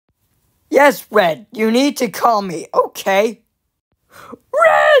Yes, Red, you need to call me, okay?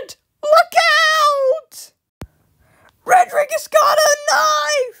 Red, look out! Redrick has got a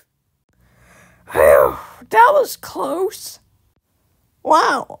knife! Phew, that was close.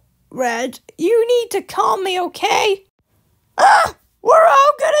 Wow, Red, you need to call me, okay? Ah, we're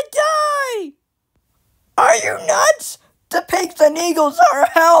all gonna die! Are you nuts? The pigs and eagles are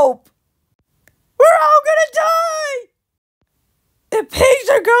help! We're all gonna die! The pigs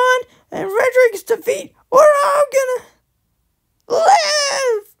are gone, and Redrick's defeat. We're all gonna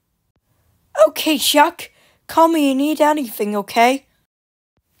live! Okay, Chuck. Call me you need anything, okay?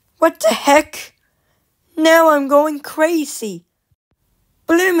 What the heck? Now I'm going crazy.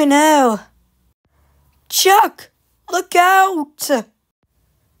 Bloomin' hell. Chuck, look out!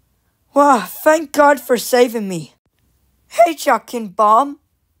 Wow, thank God for saving me. Hey, Chuck and Bomb.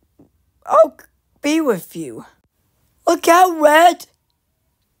 I'll be with you. Look out, Red!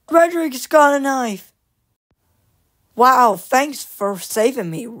 Redrick's got a knife. Wow, thanks for saving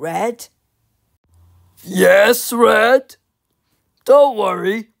me, Red. Yes, Red. Don't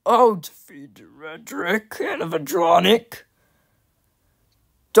worry, I'll defeat Redrick animatronic.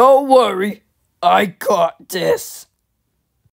 Don't worry, I got this.